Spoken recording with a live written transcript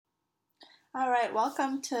All right,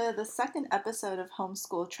 welcome to the second episode of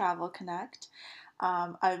Homeschool Travel Connect.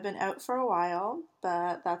 I've been out for a while,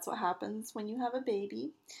 but that's what happens when you have a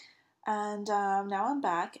baby. And now I'm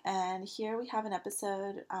back, and here we have an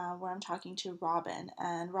episode where I'm talking to Robyn.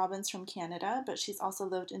 And Robyn's from Canada, but she's also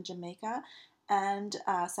lived in Jamaica and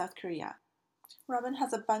South Korea. Robyn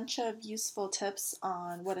has a bunch of useful tips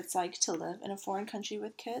on what it's like to live in a foreign country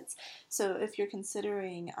with kids. So if you're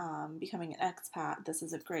considering becoming an expat, this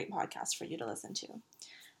is a great podcast for you to listen to.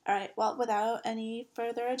 All right, well, without any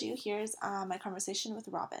further ado, here's my conversation with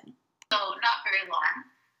Robyn. So, not very long.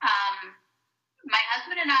 My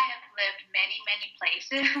husband and I have lived many, many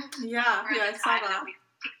places. Yeah, I saw that.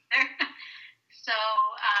 So,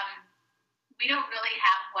 we don't really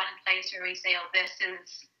have one place where we say, oh, this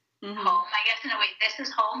is home. I guess in a way, this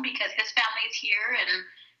is home because his family is here, and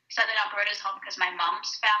Southern Alberta is home because my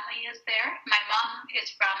mom's family is there. My mom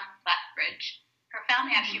is from Lethbridge. Her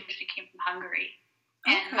family actually came from Hungary.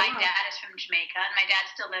 And my dad is from Jamaica, and my dad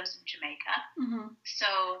still lives in Jamaica.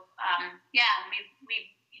 So,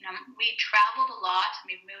 we traveled a lot,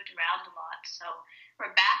 and we've moved around a lot. So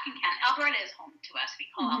we're back in Canada. Alberta is home to us. We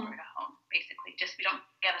call Alberta home, basically. Just we don't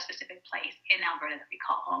have a specific place in Alberta that we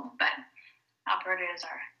call home, but Alberta is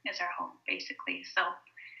our home, basically. So,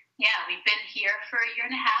 yeah, we've been here for a year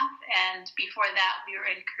and a half, and before that, we were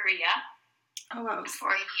in Korea. Oh, wow.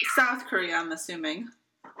 For a year. South Korea, I'm assuming.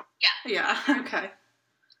 Yeah. Yeah, okay.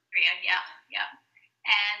 Korea, yeah.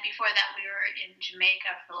 And before that, we were in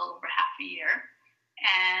Jamaica for a little over half a year.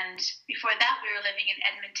 And before that, we were living in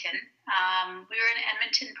Edmonton. We were in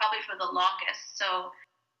Edmonton probably for the longest. So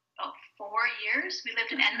about 4 years we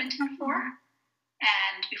lived in Edmonton for.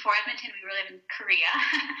 And before Edmonton, we were living in Korea,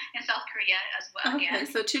 in South Korea as well. Okay,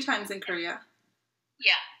 so 2 times in Korea.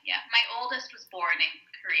 Yeah. My oldest was born in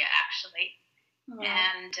Korea, actually. Oh.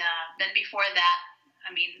 And then before that,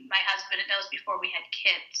 I mean, my husband, that was before we had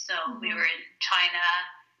kids. So we were in China.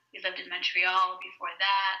 We lived in Montreal before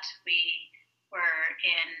that. We were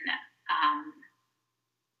in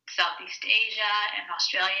Southeast Asia and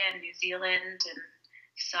Australia and New Zealand.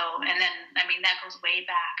 And then, I mean, that goes way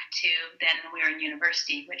back to then we were in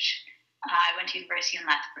university, which I went to university in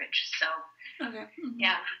Lethbridge. So,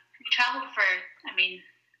 yeah, we traveled for a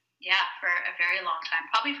very long time,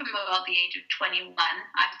 probably from about the age of 21.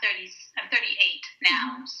 I'm 38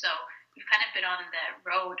 now, so we've kind of been on the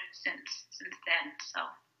road since then. So,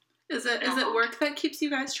 is it work that keeps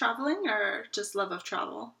you guys traveling, or just love of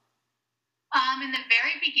travel? In the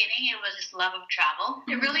very beginning, it was just love of travel.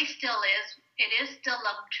 It really still is. It is still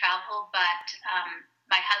love of travel, but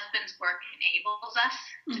my husband's work enables us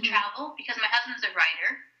to travel because my husband's a writer,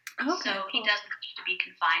 so he doesn't need to be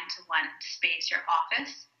confined to one space or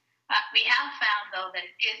office. We have found, though, that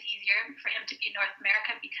it is easier for him to be in North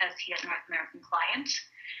America because he has North American clients.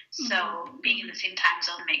 So being in the same time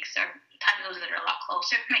zone makes our time zones that are a lot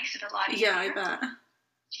closer makes it a lot easier. Yeah, I bet.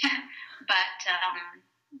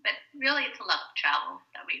 But really, it's a love of travel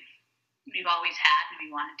that we've always had, and we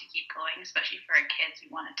wanted to keep going, especially for our kids. We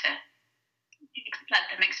wanted to let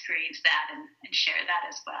them experience that and share that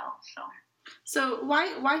as well. So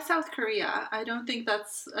why South Korea? I don't think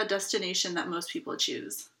that's a destination that most people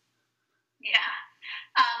choose. Yeah.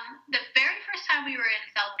 The very first time we were in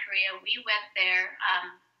South Korea, we went there.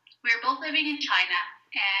 We were both living in China,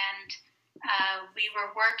 and we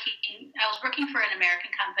were working. I was working for an American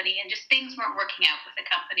company, and just things weren't working out with the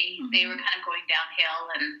company. They were kind of going downhill,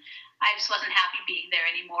 and I just wasn't happy being there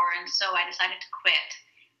anymore. And so I decided to quit.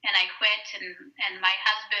 And I quit, and my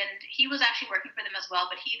husband, he was actually working for them as well,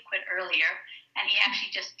 but he had quit earlier, and he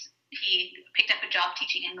actually he picked up a job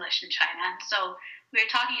teaching English in China. And so we were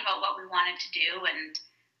talking about what we wanted to do, and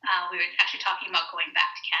we were actually talking about going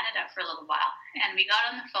back to Canada for a little while. And we got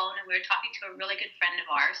on the phone, and we were talking to a really good friend of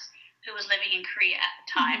ours who was living in Korea at the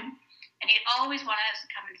time, and he always wanted us to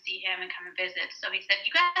come and see him and come and visit. So he said,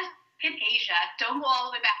 you guys in Asia, don't go all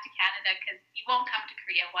the way back to Canada because you won't come to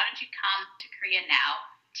Korea. Why don't you come to Korea now?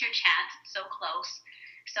 It's your chance. It's so close.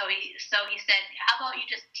 So he said, how about you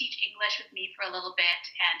just teach English with me for a little bit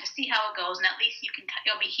and just see how it goes, and at least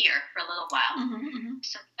you'll be here for a little while.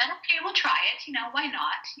 So I said, okay, we'll try it. Why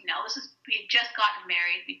not? We had just gotten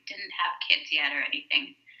married. We didn't have kids yet or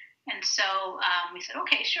anything. And so we said,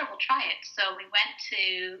 okay, sure, we'll try it. So we went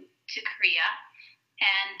to Korea,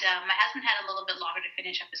 and my husband had a little bit longer to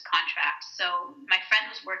finish up his contract. So my friend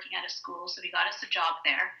was working at a school, so we got us a job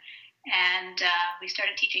there. And we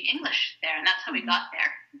started teaching English there, and that's how we got there.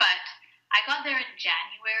 But I got there in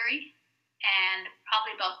January, and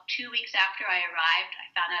probably about 2 weeks after I arrived, I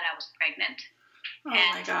found out I was pregnant.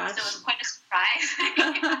 My gosh. So it was quite a surprise.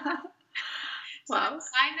 Wow. So I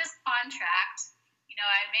signed this contract,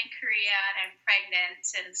 I'm in Korea and I'm pregnant,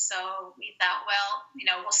 and so we thought, well,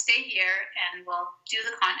 we'll stay here and we'll do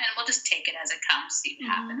the and we'll just take it as it comes, see what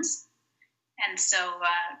happens. And so,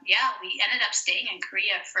 we ended up staying in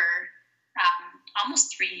Korea for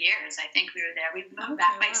almost 3 years. I think we were there. We moved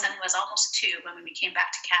back. My son was almost 2 when we came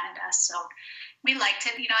back to Canada. So we liked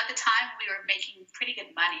it. At the time we were making pretty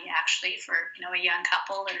good money actually for, a young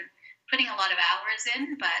couple and putting a lot of hours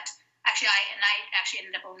in. But actually, I actually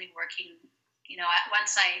ended up only working,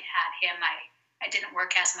 once I had him, I didn't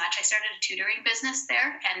work as much. I started a tutoring business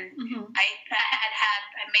there, and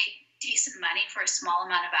I made decent money for a small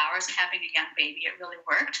amount of hours, and having a young baby, it really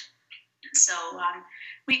worked. So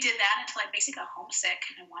we did that until I basically got homesick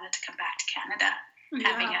and I wanted to come back to Canada.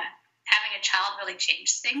 Yeah. Having a child really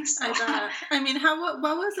changed things. So. I mean, what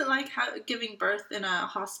was it like giving birth in a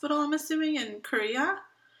hospital? I'm assuming in Korea.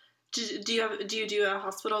 Do you do a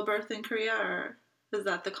hospital birth in Korea, or is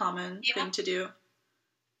that the common thing to do?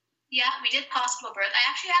 Yeah, we did hospital birth. I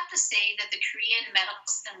actually have to say that the Korean medical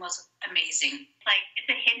system was amazing. Like, it's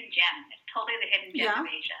a hidden gem. It's totally the hidden gem of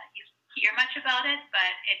Asia. You hear much about it,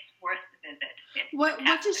 but it's worth the visit.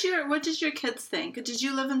 What did your kids think? Did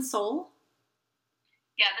you live in Seoul?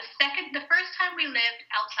 Yeah, the first time we lived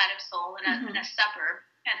outside of Seoul in a suburb,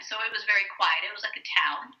 and so it was very quiet. It was like a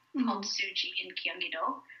town called Suji in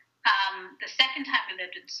Gyeonggi-do. The second time we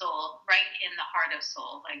lived in Seoul, right in the heart of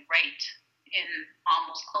Seoul, like right in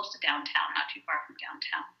almost close to downtown, not too far from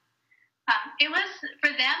downtown. It was,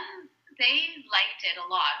 for them, they liked it a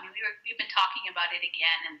lot. I mean, we've been talking about it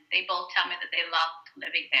again, and they both tell me that they loved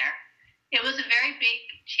living there. It was a very big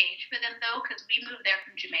change for them, though, because we moved there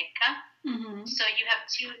from Jamaica. So you have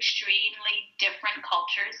 2 extremely different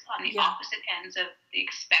cultures on the opposite ends of the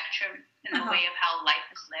spectrum in the way of how life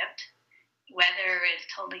is lived. Weather is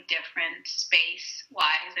totally different,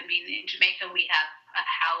 space-wise. I mean, in Jamaica, we have a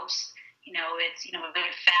house. It's, we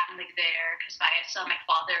have family there because I saw my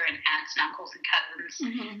father and aunts and uncles and cousins.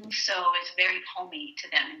 So it's very homey to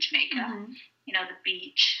them in Jamaica. The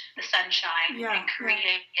beach, the sunshine. In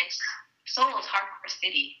Korea, Seoul is hardcore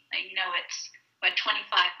city. It's 25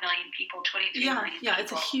 million people, 23 million people. Yeah,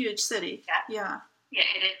 it's a huge city. Yeah,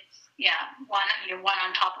 it is. Yeah, you're one on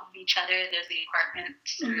top of each other. There's the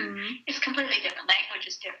apartments. It's completely different. Language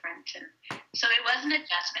is different, and so it was an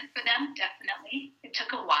adjustment for them. Definitely, it took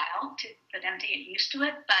a while for them to get used to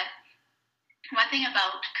it. But one thing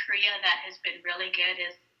about Korea that has been really good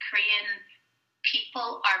is Korean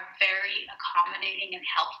people are very accommodating and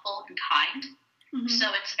helpful and kind. So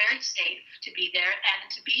it's very safe to be there, and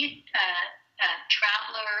to be a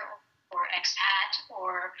traveler or expat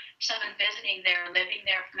or someone visiting there, living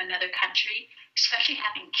there from another country, especially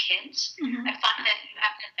having kids, I find that you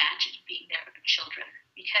have an advantage of being there with children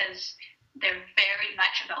because they're very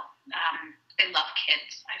much about, they love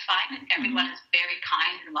kids, I find. Everyone is very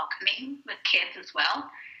kind and welcoming with kids as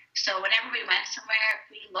well. So whenever we went somewhere,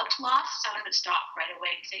 if we looked lost, someone would stop right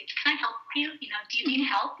away and say, "Can I help you? Do you need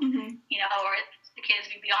help?" Or the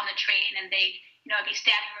kids would be on the train and they'd, be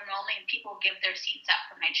standing room only and people would give their seats up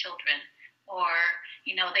for my children. Or,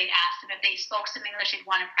 they'd ask them if they spoke some English, they'd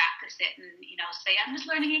want to practice it and, say, "I'm just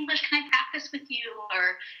learning English, can I practice with you?"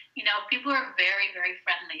 Or, people are very, very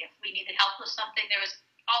friendly. If we needed help with something, there was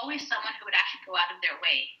always someone who would actually go out of their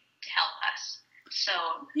way to help us.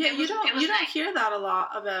 So you don't hear that a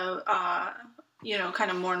lot about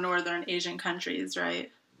kind of more northern Asian countries,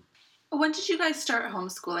 right? When did you guys start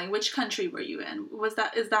homeschooling? Which country were you in?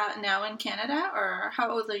 Is that now in Canada, or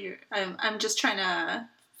how old are you? I'm just trying to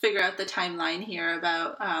figure out the timeline here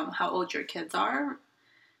about how old your kids are,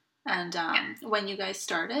 and when you guys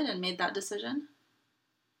started and made that decision.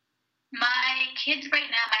 My kids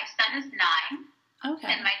right now, my son is 9,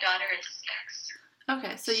 and my daughter is 6.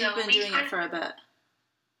 Okay, so you've been doing it for a bit.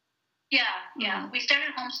 Yeah. We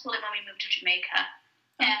started homeschooling when we moved to Jamaica.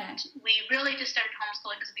 And we really just started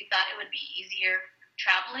homeschooling because we thought it would be easier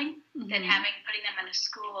traveling than putting them in a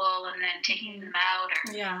school and then taking them out,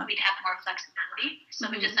 or we'd have more flexibility.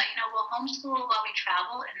 So we just thought, we'll homeschool while we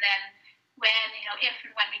travel, and then when, if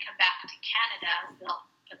and when we come back to Canada, we'll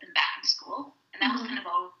put them back in school. And that was kind of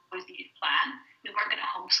always the plan. We weren't going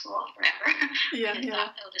to homeschool forever. We just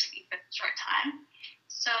thought it'll just be for a short time.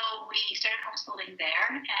 So we started homeschooling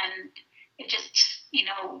there, and it just, we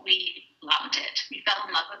loved it. We fell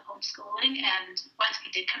in love with homeschooling, and once we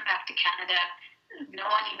did come back to Canada, no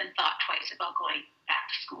one even thought twice about going back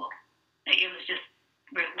to school. It was just,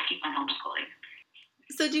 we'll keep on homeschooling.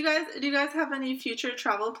 So do you guys have any future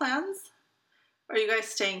travel plans? Or are you guys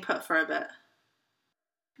staying put for a bit?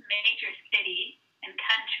 Major city and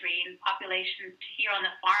country and population here on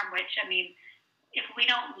the farm, which, if we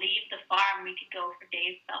don't leave the farm, we could go for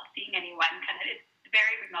days without seeing anyone. Kind of, it's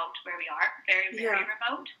very remote where we are, very, very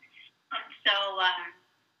remote. And so,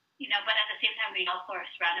 but at the same time, we also are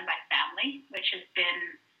surrounded by family, which has been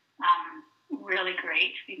really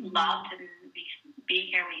great. We've loved and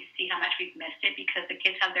being here. We see how much we've missed it because the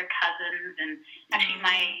kids have their cousins, and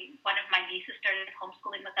actually, one of my nieces started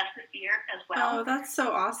homeschooling with us this year as well. Oh, that's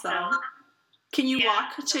so awesome! Can you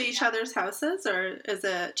walk to each other's houses, or is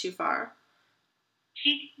it too far?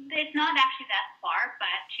 It's not actually that far, but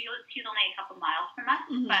she's only a couple miles from us.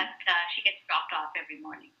 But she gets dropped off every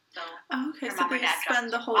morning. So okay, so they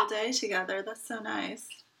spend the whole day together. That's so nice.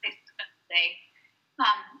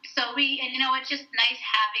 So it's just nice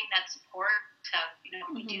having that support to,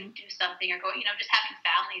 we do something or go, just having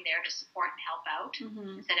family there to support and help out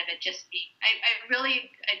instead of it just being, I really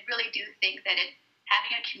do think that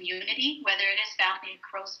having a community, whether it is family and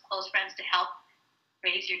close friends to help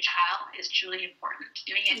raise your child is truly important.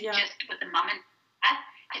 Doing it just with the mom and dad,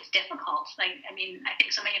 it's difficult. I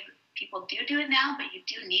think so many people do it now, but you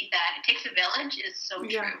do need that. It takes a village is so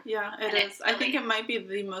true. Yeah, it is. I think it might be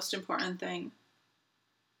the most important thing.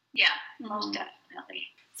 Yeah, most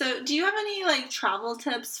definitely. So do you have any travel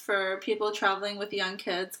tips for people traveling with young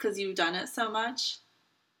kids because you've done it so much?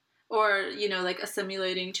 Or,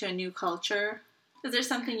 assimilating to a new culture? Is there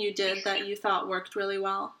something you did that you thought worked really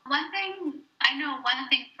well? One thing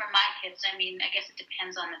for my kids, I guess it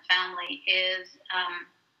depends on the family, is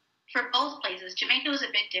for both places, Jamaica was a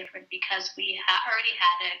bit different because we already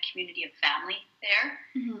had a community of family there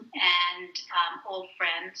and old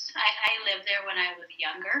friends. I lived there when I was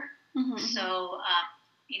younger, so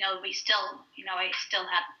we still, I still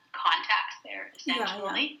have contacts there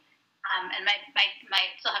essentially, and my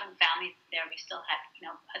still having family there, we still have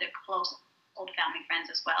other close old family friends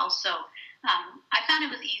as well. So I found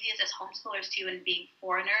it was easiest as homeschoolers too, and being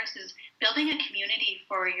foreigners, is building a community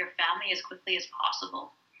for your family as quickly as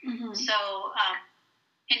possible. So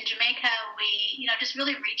in Jamaica, we, just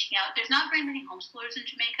really reaching out. There's not very many homeschoolers in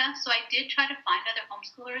Jamaica, so I did try to find other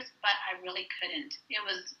homeschoolers, but I really couldn't. It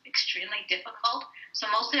was extremely difficult. So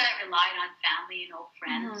mostly I relied on family and old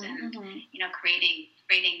friends and,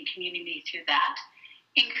 creating community through that.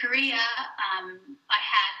 In Korea,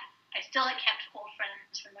 I still had kept old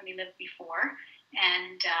friends from when we lived before,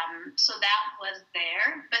 and so that was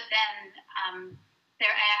there. But then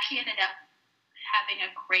I actually ended up having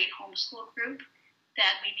a great homeschool group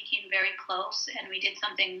that we became very close, and we did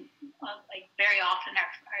something very often.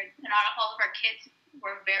 All of our kids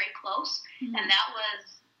were very close, and that was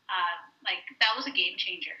a game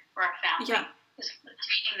changer for our family. Yeah. Was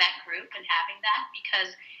creating that group and having that,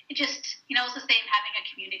 because it just, it's the same, having a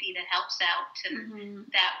community that helps out and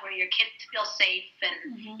that where your kids feel safe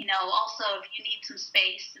and, also if you need some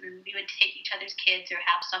space, and we would take each other's kids or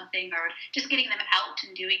have something, or just getting them out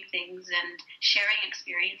and doing things and sharing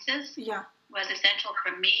experiences was essential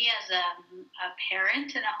for me as a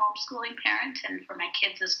parent and a homeschooling parent, and for my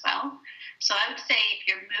kids as well. So I would say if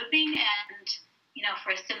you're moving and,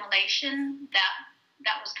 for assimilation,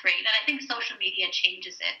 that was great. And I think social media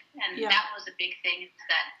changes it. And that was a big thing, is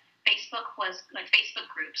that Facebook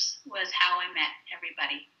groups was how I met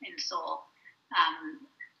everybody in Seoul.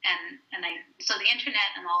 So the internet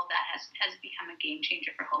and all of that has become a game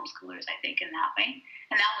changer for homeschoolers, I think, in that way.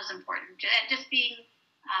 And that was important. And just being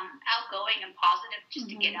outgoing and positive, just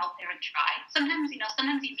to get out there and try. Sometimes you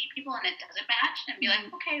meet people and it doesn't match, and be like,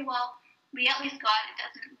 okay, well, we at least it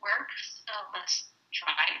doesn't work, so let's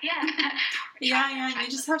try again. And you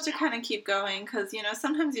just have to kind of keep going, because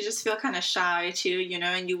sometimes you just feel kind of shy too,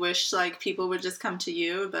 and you wish people would just come to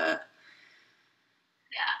you, but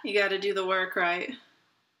you got to do the work, right?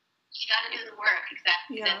 You got to do the work,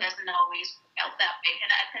 exactly. That doesn't always out that way,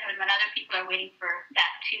 and when other people are waiting for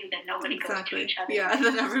that too, then nobody goes to each other. And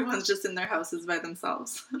then everyone's just in their houses by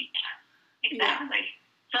themselves. Exactly.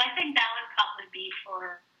 So I think that would probably be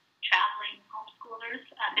for traveling homeschoolers,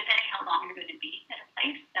 depending how long you're going to be at a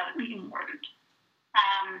place. That would be important.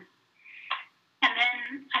 And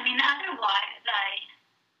then, otherwise,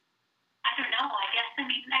 I don't know. I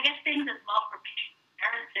guess things as well for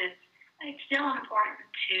parents is, it's still important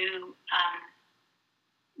to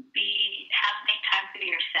make time for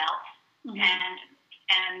yourself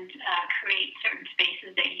and create certain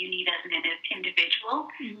spaces that you need as an individual.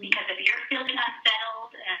 Because if you're feeling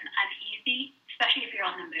unsettled and uneasy, especially if you're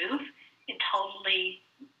on the move, it totally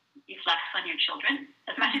reflects on your children.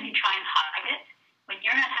 As much as you try and hide it, when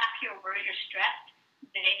you're not happy or worried or stressed,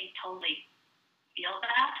 they totally feel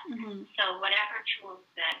that. So whatever tools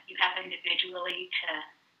that you have individually to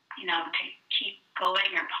keep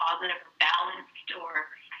going, or positive or balanced,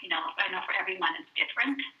 or, I know for everyone it's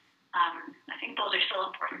different. I think those are still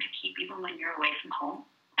important to keep even when you're away from home.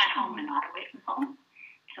 at home and not away from home.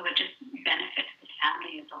 So it just benefits the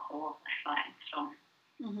family as a whole, I find. So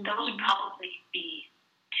those would probably be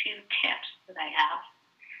two tips that I have.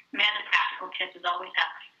 My other practical tip is always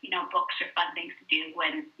have, books or fun things to do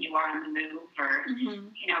when you are on the move or,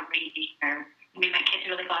 reading. Or, my kids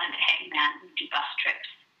really got into hangman. We do bus trips,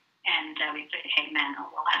 and we played hangman a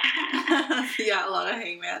lot. Yeah, a lot of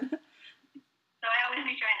hangman. So I always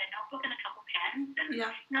make sure I had a notebook and a couple pens and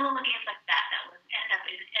little games like that.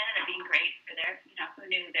 Ended up being great for their, who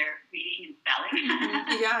knew their reading and spelling.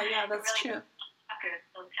 Yeah, that's really true.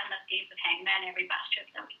 Those endless games of hangman every bus trip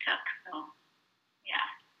that we took. So, yeah.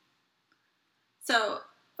 So,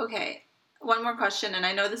 okay, one more question, and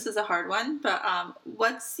I know this is a hard one, but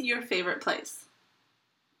what's your favorite place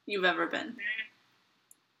you've ever been?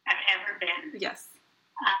 I've ever been? Yes.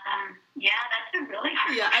 Yeah, that's a really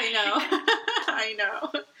hard question. I know. I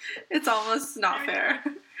know. It's almost not fair.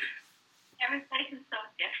 Every place is so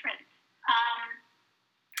different.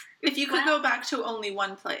 If you could go back to only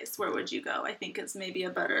one place, where would you go? I think is maybe a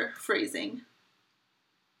better phrasing.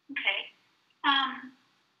 Okay.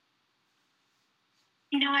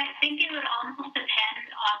 I think it would almost depend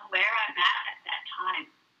on where I'm at that time.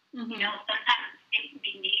 Sometimes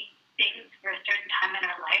we need things for a certain time in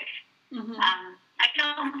our life. I can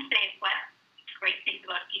almost say what great things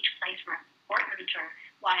about each place were important or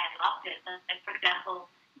why I loved it. Like, for example,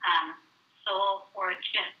 Seoul, or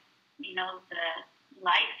just, the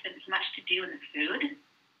life and so much to do in the food.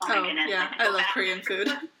 Oh my goodness. Yeah, I love Korean food.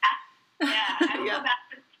 Yeah, I would go back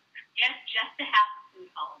to just to have a food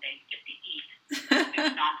holiday, just to eat.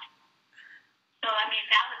 So,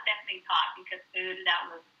 that was definitely top because food, that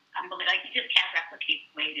was unbelievable. Like, you just can't replicate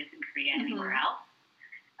the way it is in Korea anywhere else.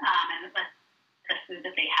 And the food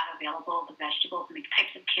that they have available, the vegetables and the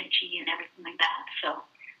types of kimchi and everything like that. So,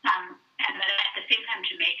 and then at the same time,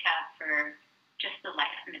 Jamaica for just the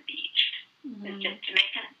life on the beach. It's just,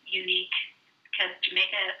 Jamaica's unique because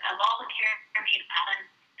Jamaica, of all the Caribbean islands,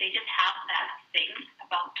 they just have that thing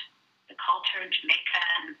about the culture in Jamaica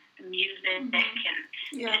and the music and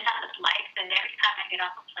just have this life that every time I get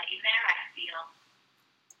off a plane there, I feel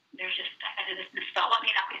there's just this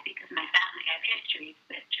nostalgia. Obviously because my family has history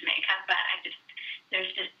with Jamaica, but there's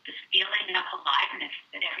just this feeling of aliveness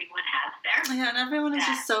that everyone has there. Yeah, and everyone is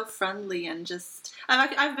just so friendly and just.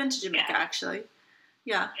 I've been to Jamaica actually.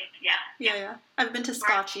 Yeah. I've been to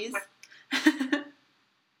Scotchies.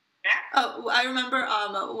 Oh, I remember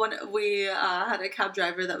when we had a cab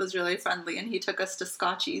driver that was really friendly, and he took us to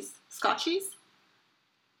Scotchies. Scotchies?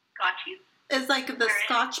 Scotchies? It's like the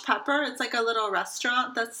Scotch Pepper. It's like a little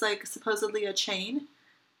restaurant that's like supposedly a chain.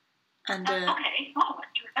 And okay. Oh,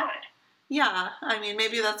 you know it. Yeah,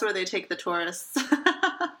 maybe that's where they take the tourists. What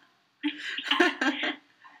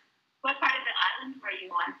part of the island were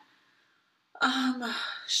you on?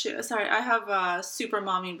 Sorry, I have a super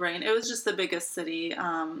mommy brain. It was just the biggest city.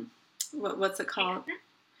 What's it called? Houston?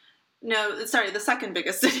 No, sorry, the second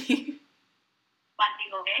biggest city.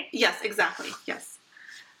 Montego Bay? Yes, exactly. Yes.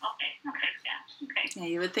 Okay. Yeah,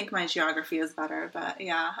 you would think my geography is better, but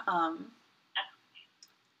yeah.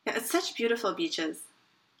 It's such beautiful beaches.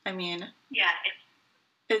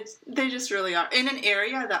 They just really are. In an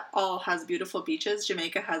area that all has beautiful beaches,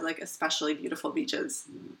 Jamaica has like especially beautiful beaches.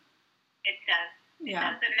 It does. It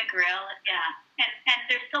does. In the grill, And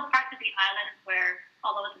there's still parts of the island where,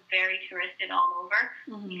 although it's very touristed all over,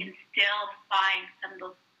 you can still find some of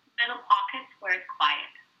those little pockets where it's quiet.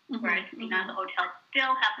 Where it's, the hotels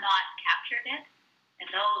still have not captured it. And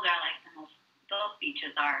those are like those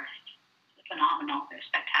beaches are phenomenal. They're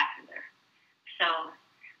spectacular. So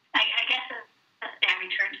I guess as Sam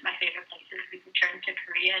returned to my favorite places, we returned to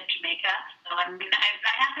Korea and Jamaica. So I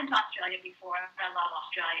have been to Australia before. I love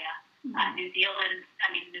Australia. New Zealand.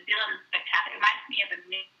 New Zealand is spectacular. It reminds me of a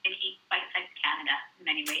mini bite-sized Canada in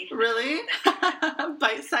many ways. Really?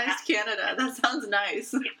 Bite-sized Canada. That sounds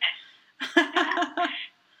nice. Of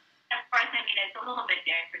course, it's a little bit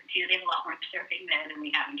different too. They have a lot more surfing there than we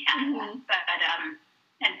have in Canada. But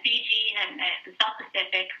and Fiji and the South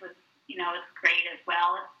Pacific was great as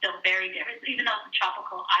well. It's still very different, even though it's a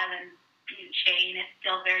tropical island chain. It's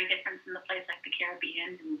still very different from the place like the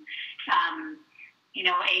Caribbean and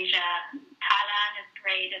Asia. Thailand is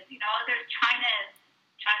great. There's China is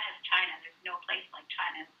China. There's no place like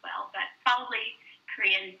China as well. But probably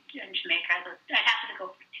Korea and Jamaica. I'd have to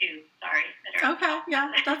go for two. Sorry. Okay,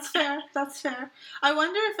 yeah, that's fair. That's fair. I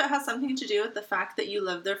wonder if it has something to do with the fact that you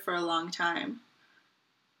lived there for a long time.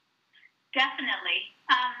 Definitely.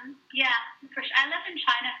 Yeah, for sure. I lived in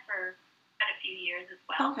China for quite a few years as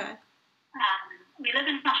well. Okay. We lived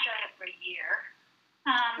in Australia for a year.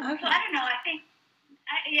 So I don't know. I think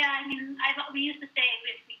We used to say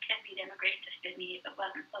we could be immigrate to Sydney if it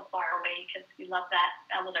wasn't so far away because we love that.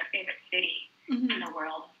 That was our favorite city in the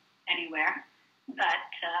world, anywhere. But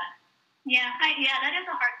that is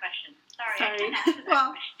a hard question. Sorry. I can't answer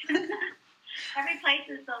that question. Every place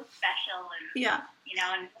is so special, and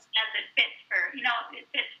and as it fits for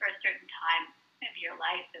a certain time of your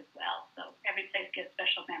life as well. So every place gets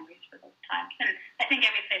special memories for those times, and I think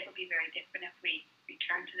every place will be very different if we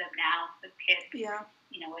return to them now with kids. Yeah.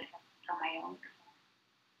 On my own.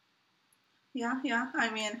 Yeah. I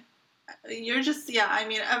mean, you're just I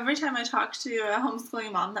mean, every time I talk to a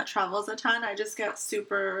homeschooling mom that travels a ton, I just get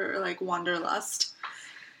super wanderlust.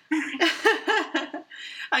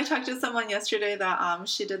 I talked to someone yesterday that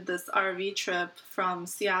she did this RV trip from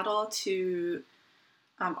Seattle to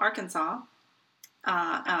Arkansas.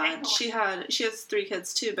 She has 3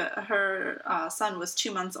 kids too, but her son was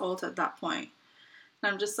 2 months old at that point.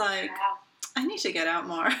 And I'm just like, I need to get out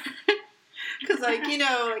more. Because I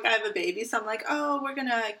have a baby, so I'm like, we're going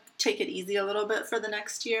to take it easy a little bit for the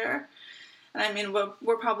next year. And I mean,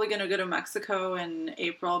 we're probably going to go to Mexico in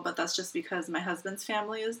April, but that's just because my husband's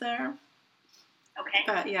family is there. Okay.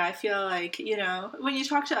 But yeah, I feel like, when you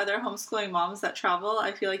talk to other homeschooling moms that travel,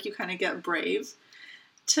 I feel like you kind of get brave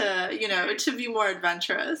to, to be more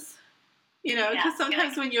adventurous. Because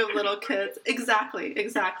sometimes when you have little kids, exactly,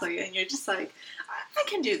 and you're just like, I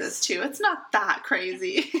can do this too. It's not that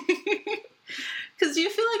crazy. Because you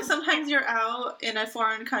feel like sometimes you're out in a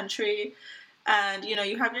foreign country and,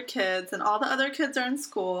 you have your kids and all the other kids are in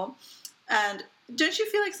school. And don't you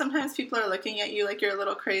feel like sometimes people are looking at you like you're a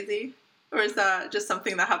little crazy? Or is that just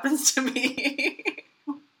something that happens to me?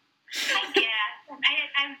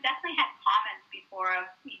 I've definitely had comments before of,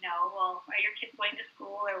 well, are your kids going to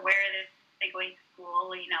school or where are they going to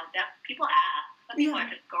school? People ask. Some people are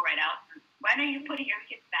just go right out. When are you putting your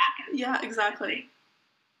kids back? Exactly.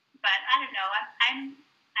 But I don't know.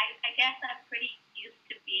 I guess I'm pretty used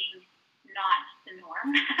to being not the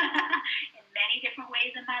norm in many different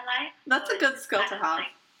ways in my life. That's a good skill to have.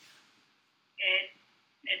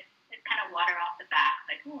 It's kind of water off the back.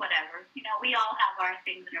 Like, whatever. We all have our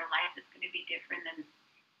things in our life that's going to be different, and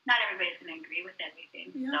not everybody's going to agree with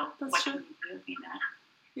everything. Yeah, so that's what true. can we do?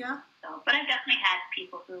 Yeah. So, but I've definitely had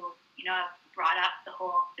people who, have brought up the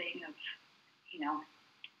whole thing of,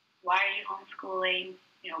 why are you homeschooling?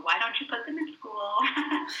 Why don't you put them in school?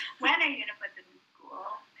 When are you going to put them in school?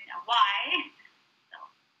 Why? So.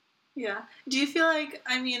 Yeah. Do you feel like,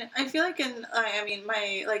 I feel like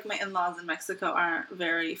my in-laws in Mexico aren't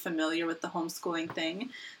very familiar with the homeschooling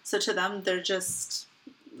thing. So to them, they're just,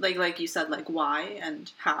 like you said, why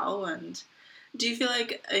and how. And do you feel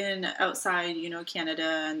like in outside,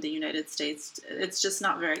 Canada and the United States, it's just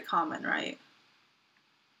not very common, right?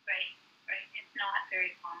 Right. It's not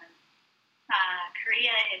very common.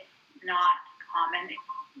 Korea, it's not common.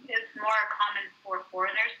 It's more common for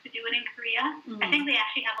foreigners to do it in Korea. Mm-hmm. I think they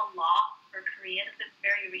actually have a law for Koreans that's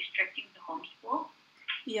very restricting to homeschool.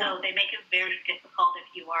 Yeah. So they make it very difficult if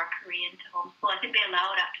you are Korean to homeschool. I think they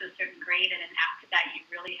allow it up to a certain grade, and then after that, you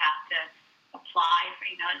really have to apply for.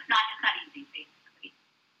 It's not easy, basically.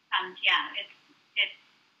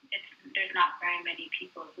 There's not very many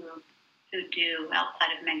people who do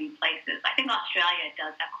outside of many places. I think Australia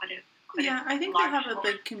does have quite a I think they have a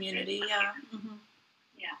big community. Yeah. Mm-hmm.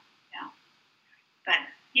 Yeah. But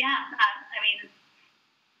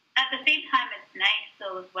at the same time, it's nice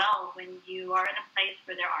though as well when you are in a place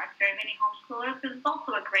where there aren't very many homeschoolers, because it's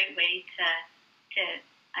also a great way to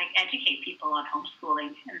educate people on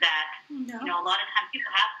homeschooling, and that a lot of times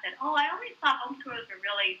people have said, I always thought homeschoolers were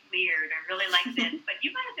really weird or really like this, but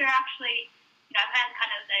you guys are actually.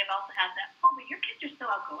 I've also had that, but your kids are so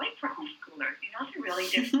outgoing for homeschoolers. It's a really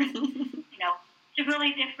different, it's a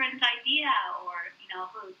really different idea, or,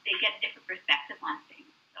 who they get a different perspective on things,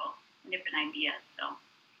 so different ideas. So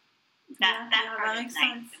that part is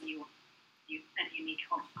nice when you unique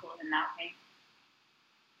homeschool in that way.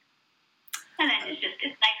 And then it's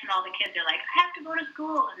nice when all the kids are like, I have to go to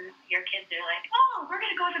school, and your kids are like, we're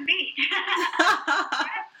going to go to the beach.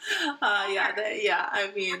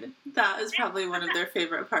 That is probably one of their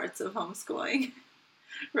favorite parts of homeschooling,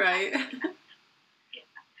 right?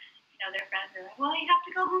 Their friends are like, well, you have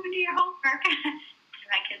to go home and do your homework. And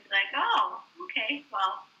my kids are like, okay,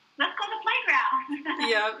 well, let's go to the playground.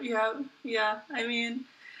 Yeah.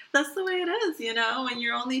 That's the way it is, when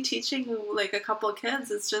you're only teaching a couple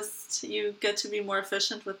kids, it's just, you get to be more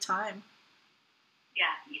efficient with time.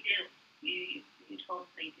 Yeah, you do. You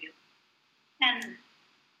totally do. And,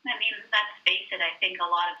 let's face it, I think a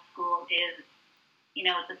lot of school is,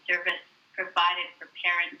 it's a service provided for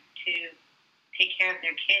parents to take care of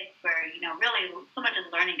their kids, where, you know, really so much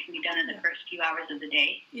of learning can be done in the first few hours of the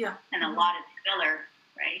day. Yeah. And a lot is filler,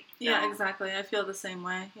 right? So, yeah, exactly. I feel the same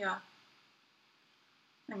way. Yeah.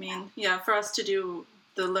 I mean, yeah, for us to do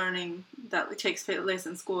the learning that takes place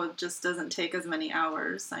in school, it just doesn't take as many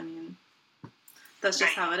hours. I mean, that's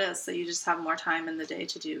just how it is. So you just have more time in the day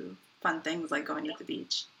to do fun things like going to the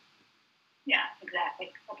beach. Yeah, exactly.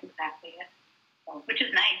 That's exactly it. So, which is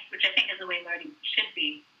nice, which I think is the way learning should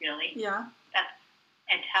be, really. Yeah. That's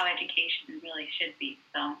how education really should be.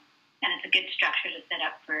 So, and it's a good structure to set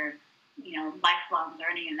up for, you know, lifelong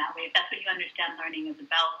learning in that way. If that's what you understand learning is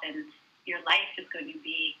about, then your life is going to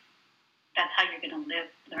be, that's how you're going to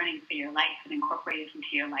live learning for your life and incorporate it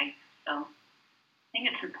into your life. So I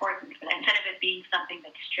think it's important for that. Instead of it being something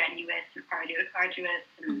that's strenuous and arduous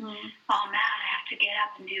and, oh man, I have to get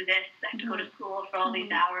up and do this. I have to go to school for all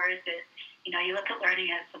these hours. You know, you look at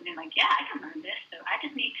learning as something like, yeah, I can learn this. So I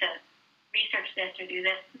just need to research this or do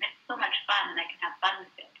this. And it's so much fun, and I can have fun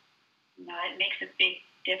with it. You know, it makes a big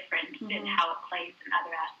difference in how it plays in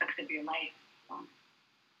other aspects of your life. So.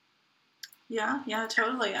 Yeah,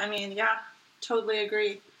 totally. I mean, yeah, totally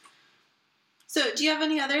agree. So do you have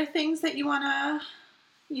any other things that you want to,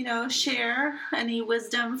 you know, share? Any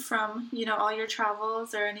wisdom from, you know, all your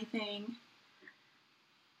travels or anything?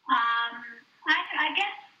 I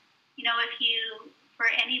guess, you know, for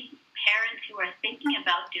any parents who are thinking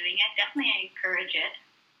about doing it, definitely encourage it.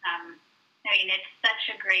 I mean, it's such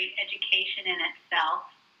a great education in itself,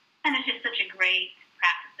 and it's just such a great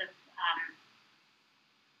practice of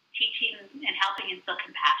teaching and helping instill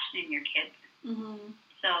compassion in your kids.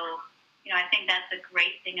 So, you know, I think that's a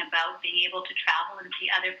great thing about being able to travel and see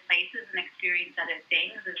other places and experience other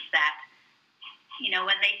things, is that, you know,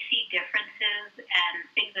 when they see differences and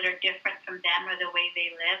things that are different from them or the way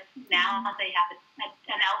they live, now they have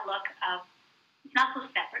an outlook of, it's not so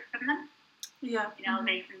separate from them. Yeah. You know,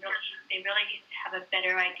 they really have a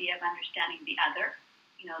better idea of understanding the other,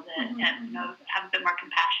 you know, you know, have a bit more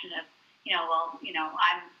compassion of, you know, well, you know,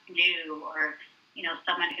 I'm new, or, you know,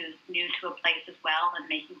 someone who's new to a place as well and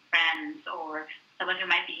making friends, or someone who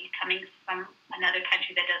might be coming from another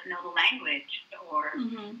country that doesn't know the language, or,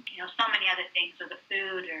 you know, so many other things, or the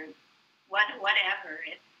food, or whatever.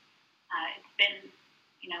 It's been,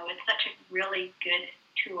 you know, it's such a really good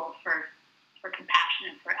tool for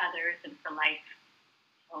compassion and for others and for life.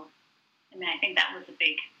 So, I mean, I think that was a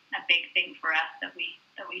big thing for us that we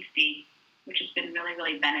see, which has been really,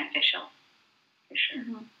 really beneficial, for sure.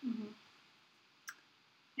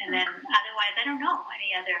 And then otherwise, I don't know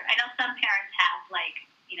any other. I know some parents have, like,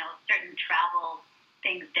 you know, certain travel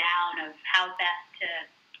things down of how best to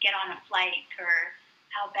get on a flight, or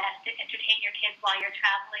how best to entertain your kids while you're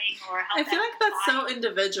traveling, or how I feel like that's so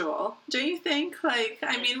individual. Don't you think? Like,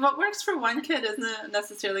 I mean, what works for one kid isn't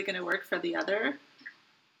necessarily going to work for the other.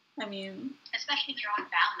 I mean, especially if your own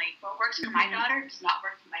family. What works for my daughter does not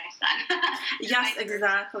work for my son. Yes,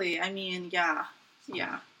 exactly. I mean, yeah,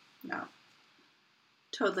 no,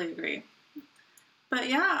 totally agree. But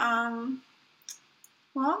yeah,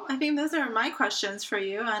 well, I think those are my questions for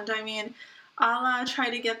you, and I mean, I'll try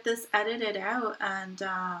to get this edited out and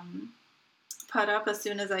put up as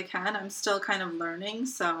soon as I can. I'm still kind of learning,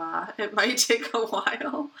 so it might take a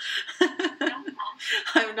while.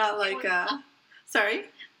 I'm not like sorry.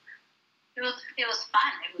 It was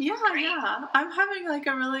fun. It was great. Yeah. I'm having like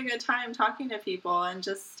a really good time talking to people, and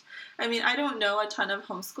just, I mean, I don't know a ton of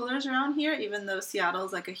homeschoolers around here, even though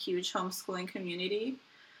Seattle's like a huge homeschooling community.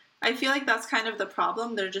 I feel like that's kind of the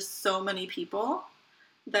problem. There are just so many people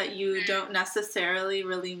that you don't necessarily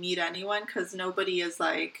really meet anyone, because nobody is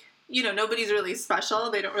like, you know, nobody's really special.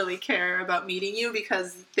 They don't really care about meeting you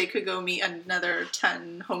because they could go meet another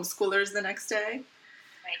 10 homeschoolers the next day.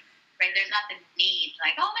 Right, there's not the need,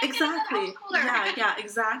 like, oh my goodness, I'm a homeschooler. Yeah,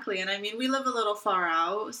 exactly. And I mean, we live a little far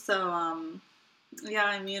out, so yeah,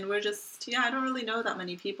 I mean, we're just, I don't really know that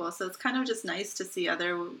many people, so it's kind of just nice to see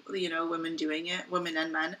other, you know, women doing it, women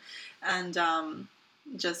and men, and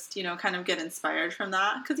just, you know, kind of get inspired from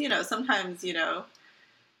that, because, you know, sometimes, you know,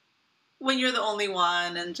 when you're the only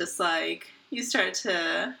one and just like, you start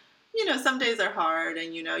to, you know, some days are hard,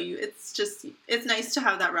 and, you know, it's nice to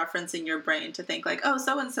have that reference in your brain to think like, oh,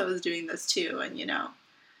 so-and-so is doing this too. And, you know,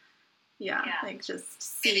 like just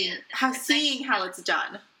seeing how it's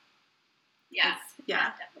done.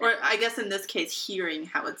 Yeah. Or I guess in this case, hearing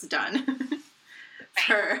how it's done.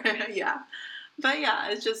 But yeah,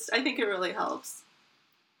 it's just, I think it really helps.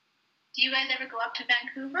 Do you guys ever go up to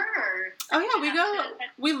Vancouver? Or oh yeah,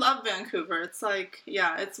 we love Vancouver. It's like,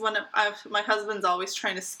 it's one of, my husband's always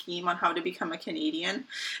trying to scheme on how to become a Canadian.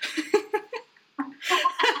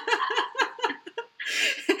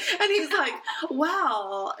 And he's like,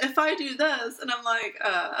 well, if I do this, and I'm like,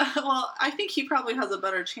 well, I think he probably has a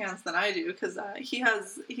better chance than I do, because he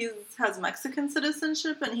has Mexican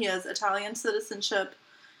citizenship, and he has Italian citizenship,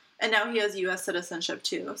 and now he has U.S. citizenship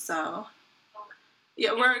too, so,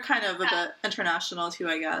 yeah, we're kind of a bit international too,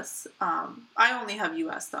 I guess. I only have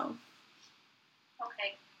U.S. though.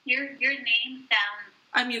 Okay. Your name sounds...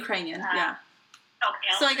 I'm Ukrainian, yeah.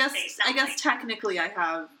 Okay, so I guess technically I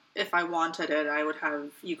have, if I wanted it, I would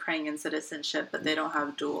have Ukrainian citizenship, but they don't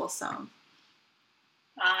have dual, so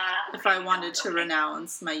if I wanted to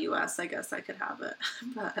renounce my U.S., I guess I could have it,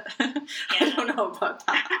 but I don't know about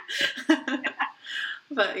that.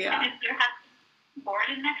 But yeah. And is your husband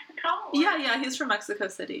born in Mexico? Or? Yeah, he's from Mexico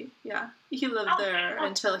City, yeah. He lived there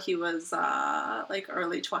until he was like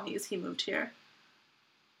early 20s. He moved here.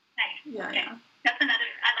 Nice. Yeah, okay. yeah. That's another,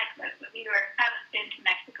 I haven't been to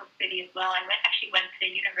Mexico City as well. I actually went to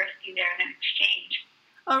university there in an exchange.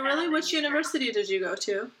 Oh, really? Which university did you go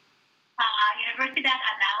to? Universidad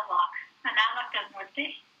Anáhuac del Norte.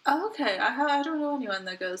 Oh, okay. I don't know anyone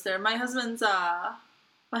that goes there. My husband's dad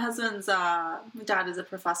is a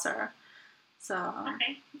professor. So,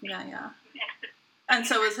 okay. Yeah. And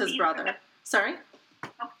so is his brother. Sorry?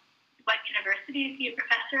 What university is he a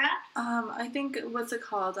professor at? I think, what's it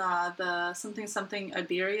called? The something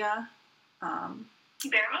Iberia.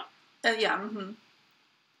 Ibero? Yeah, mm-hmm.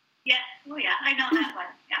 Yes, oh yeah, I know that one,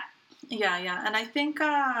 yeah. Yeah, and I think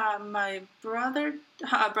my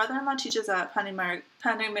brother-in-law teaches at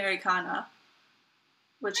Panamericana,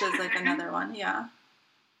 which is like another one, yeah.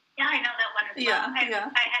 Yeah, I know that one as well. Yeah.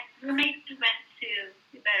 I had roommates who went to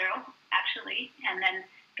Ibero, actually, and then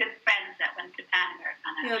good friends that went to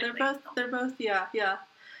Panamericana. Yeah, they're both, yeah.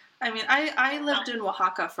 I mean, I lived in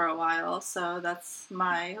Oaxaca for a while, so that's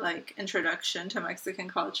my, like, introduction to Mexican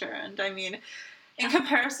culture, and I mean, in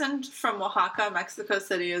comparison from Oaxaca, Mexico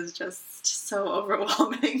City is just so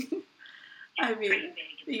overwhelming. I mean,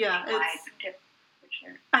 yeah, it's...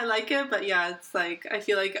 Sure. I like it, but yeah, it's like, I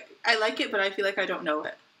feel like I like it, but I feel like I don't know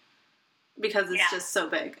it. Because it's just so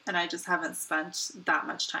big, and I just haven't spent that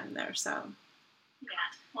much time there, so... Yeah.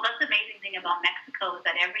 Well, that's the amazing thing about Mexico is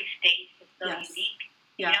that every state is so unique.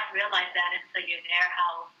 Yeah. You don't realize that until you're there,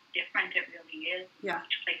 how different it really is in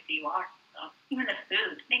each place you are. So even the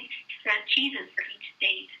food. I think there's cheeses for each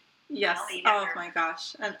state. Yes. Oh my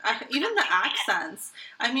gosh. And even the accents.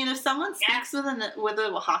 I mean, if someone speaks with a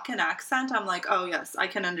Oaxacan accent, I'm like, oh yes, I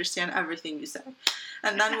can understand everything you say.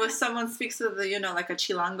 And then with someone speaks with like a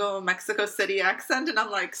Chilango Mexico City accent, and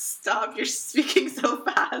I'm like, stop, you're speaking so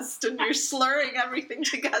fast and you're slurring everything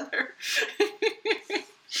together.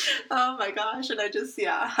 Oh my gosh. And I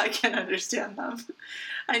can't understand them.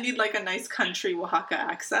 I need like a nice country Oaxaca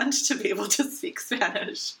accent to be able to speak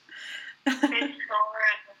Spanish.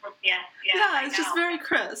 Yeah, it's just very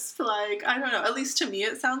crisp. Like, I don't know. At least to me,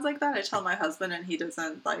 it sounds like that. I tell my husband, and he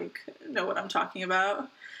doesn't like know what I'm talking about.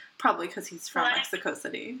 Probably because he's from Mexico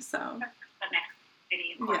City. So. Mexico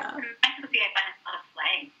City, of course. Yeah. Mexico City, I find a lot of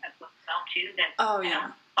slang as well too. That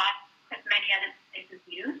as many other places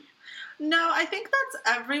use. No, I think that's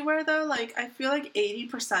everywhere though. Like, I feel like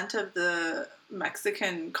 80% of the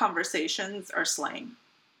Mexican conversations are slang.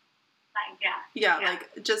 Yeah, like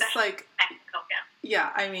just especially like Mexico,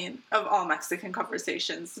 yeah, I mean, of all Mexican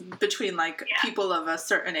conversations between like people of a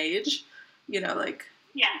certain age, like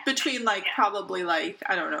between like probably like,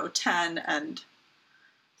 I don't know, 10 and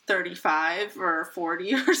 35 or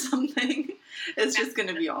 40 or something, it's just going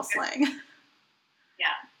to be all slang.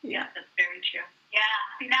 Yeah, that's very true. Yeah,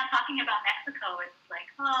 see, now talking about Mexico, it's like,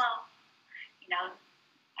 I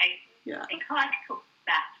think, I could go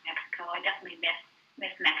back to Mexico. I definitely miss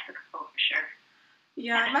Mexico for sure.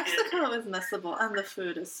 Yeah, Mexico is missable, and the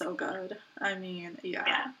food is so good. I mean,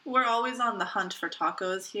 we're always on the hunt for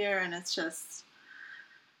tacos here, and it's just...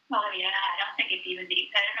 Oh, yeah, I don't think it'd even be...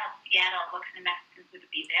 I don't know if Seattle, what kind of Mexicans would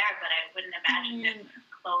be there, but I wouldn't imagine it's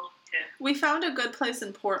close to... We found a good place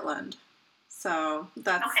in Portland, so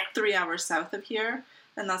that's 3 hours south of here,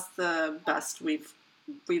 and that's the best we've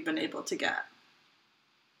been able to get.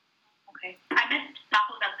 Okay. I miss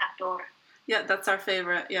tacos al pastor. Yeah, that's our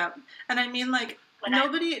favorite, yeah. And I mean, like...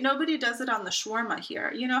 Nobody does it on the shawarma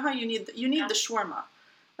here. You know how you need the shawarma.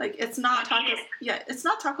 Like, it's not tacos. Yeah, it's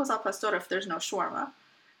not tacos al pastor if there's no shawarma.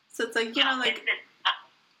 So it's like,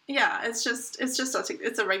 it's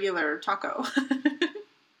a regular taco. That's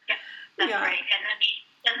right. And the meat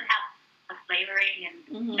doesn't have a flavoring, and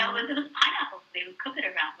it was pineapple. They would cook it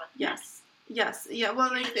around. Yes. Yeah.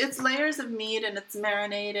 Well, like, it's layers of meat, and it's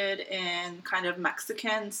marinated in kind of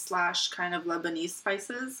Mexican / kind of Lebanese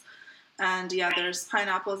spices. And yeah, there's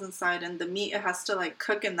pineapples inside, and the meat, it has to like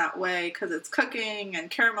cook in that way because it's cooking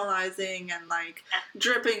and caramelizing and like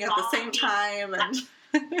dripping at the same time. And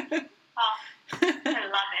I love it.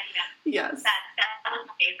 Yeah. Yes. That was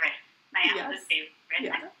my favorite. My absolute favorite.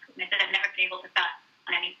 Yeah. I said I've never been able to find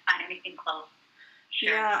anything close.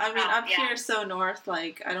 Sure. Yeah, I mean, up here so north,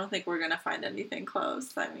 like, I don't think we're going to find anything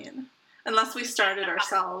close. I mean, unless we started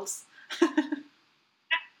ourselves.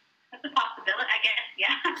 That's a possibility, I guess.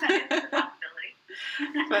 Yeah, that is a possibility.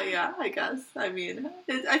 But yeah, I guess. I mean,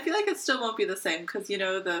 I feel like it still won't be the same because, you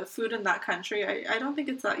know, the food in that country, I don't think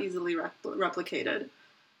it's that easily replicated.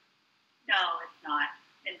 No, it's not.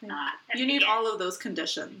 It's not. You need all of those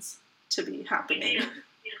conditions to be happening.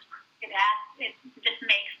 It just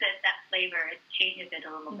makes that flavor, it changes it a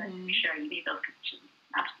little bit, for sure. You need those conditions.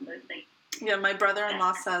 Absolutely. Yeah, my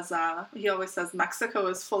brother-in-law says, he always says, Mexico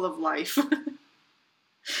is full of life.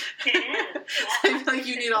 It is. I feel like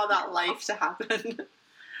you need all that life to happen.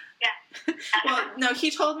 Yeah. Well, no,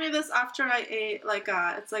 he told me this after I ate, like,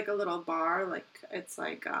 it's like a little bar, like, it's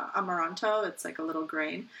like amaranto, it's like a little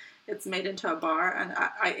grain. It's made into a bar, and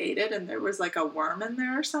I ate it, and there was like a worm in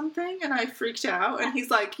there or something, and I freaked out, and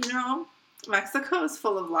he's like, you know, Mexico is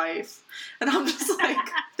full of life. And I'm just like,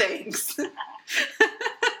 thanks.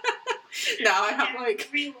 Now I have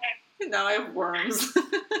worms.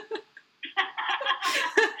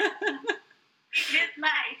 It is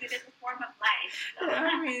life. It is a form of life. So.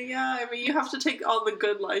 I mean, you have to take all the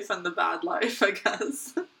good life and the bad life, I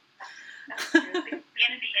guess. That's true. The yin and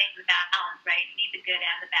the yang, the balance, right? You need the good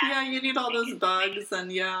and the bad. Yeah, you need all those bugs,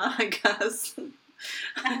 and yeah, I guess.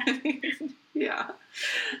 Yeah.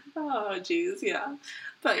 Oh, geez, yeah.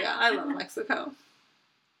 But yeah, I love Mexico.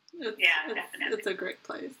 Definitely. It's a great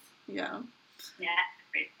place. Yeah. Yeah, it's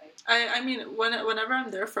a great place. I mean, whenever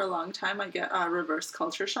I'm there for a long time, I get a reverse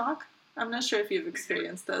culture shock. I'm not sure if you've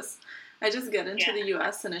experienced this. I just get into the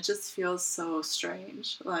U.S. and it just feels so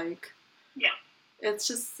strange. Like,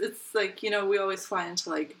 it's like, you know, we always fly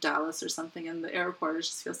into like Dallas or something, and the airport, it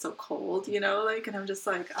just feels so cold, you know, like, and I'm just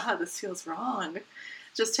like, this feels wrong. It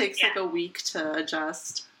just takes like a week to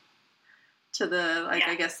adjust to the, like,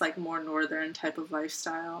 I guess, like more northern type of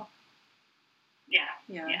lifestyle. Yeah.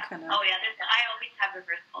 Kind of. Oh yeah, I always have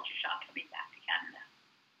reverse culture shock coming back to Canada.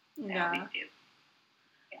 I always do.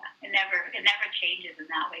 Yeah, it never changes in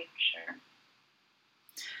that way, for sure.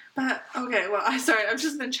 But, okay, well, I've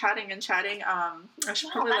just been chatting. I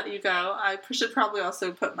should probably let you go. I should probably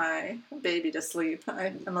also put my baby to sleep,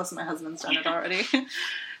 unless my husband's done it already.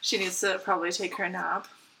 She needs to probably take her nap.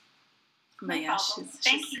 But yeah,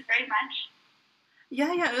 Thank you very much.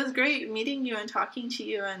 Yeah, it was great meeting you and talking to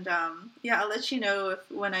you, and I'll let you know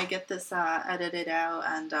when I get this edited out,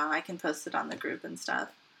 and I can post it on the group and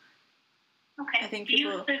stuff. Okay. I think have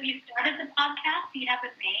you started the podcast? Do you have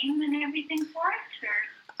a name and everything for it? Or?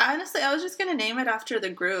 Honestly, I was just going to name it after the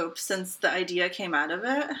group since the idea came out of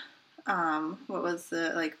it. What was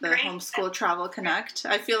the Homeschool Travel Connect?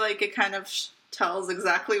 I feel like it kind of tells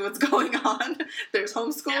exactly what's going on. There's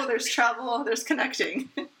homeschool, there's travel, there's connecting.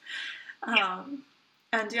 And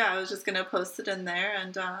I was just going to post it in there.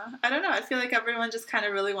 And I don't know, I feel like everyone just kind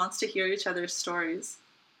of really wants to hear each other's stories.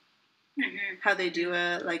 Mm-hmm. How they do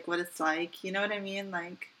it, like what it's like. You know what I mean?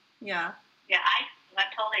 Like, yeah. Yeah, I'm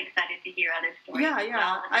totally excited to hear other stories. Yeah.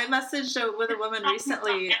 Well. I messaged with a woman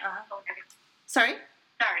recently. Sorry?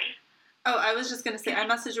 Oh, I was just going to say, I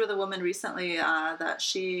messaged with a woman recently that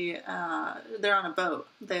they're on a boat.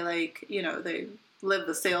 They they live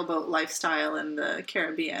the sailboat lifestyle in the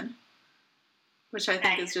Caribbean, which I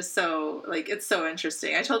think is just so, it's so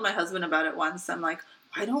interesting. I told my husband about it once. I'm like,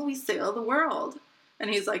 why don't we sail the world? And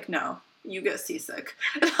he's like, no, you get seasick.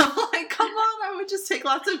 And I'm like, come on, I would just take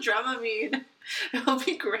lots of Dramamine. It'll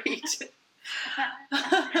be great.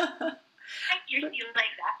 You're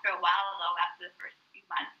like that for a while, though, after the first few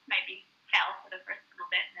months. Maybe hell for the first little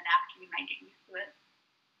bit, and then after you might get used to it.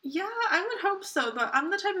 Yeah, I would hope so, but I'm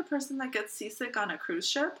the type of person that gets seasick on a cruise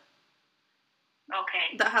ship.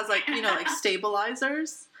 Okay. That has,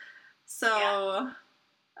 stabilizers. So,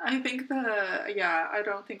 I think I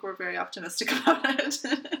don't think we're very optimistic about it.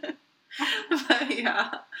 But,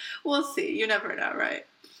 we'll see. You never know, right?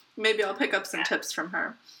 Maybe I'll pick up some tips from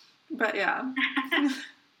her. But, yeah. I'm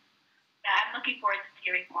looking forward to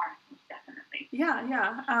hearing more, definitely. Yeah.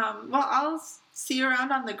 Well, I'll see you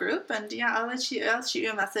around on the group, and I'll shoot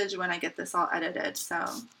you a message when I get this all edited. So,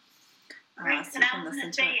 great. so and I was going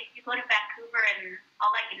to say, if you go to Vancouver, and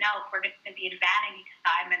I'll let you know if we're going to be in Van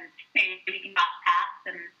anytime, and maybe we can cross paths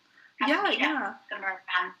and somewhere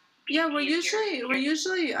around. Yeah, we're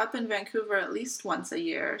usually up in Vancouver at least once a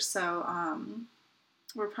year. So,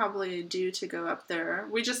 we're probably due to go up there.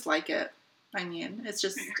 We just like it. I mean, it's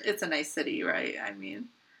a nice city, right? I mean,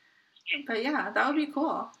 but yeah, that would be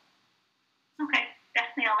cool. Okay,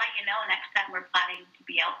 definitely. I'll let you know next time we're planning to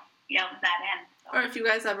be out that end. So. Or if you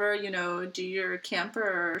guys ever, do your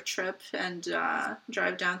camper trip and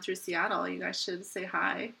drive down through Seattle, you guys should say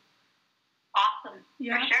hi. Awesome.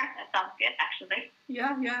 Yeah. For sure. That sounds good, actually.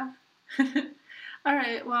 Yeah. All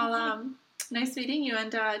right. Well, nice meeting you,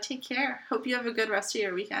 and take care. Hope you have a good rest of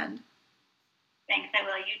your weekend. Thanks. I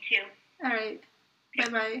will. You too. All right.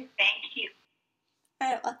 Bye-bye. Thank you.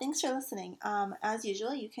 All right, well, thanks for listening. As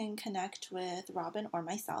usual, you can connect with Robyn or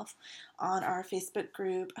myself on our Facebook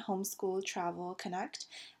group, Homeschool Travel Connect,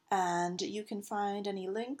 and you can find any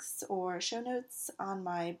links or show notes on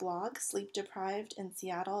my blog,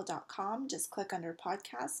 sleepdeprivedinseattle.com. Just click under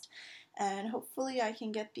podcast, and hopefully I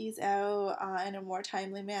can get these out in a more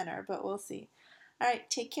timely manner, but we'll see. All right,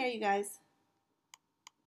 take care, you guys.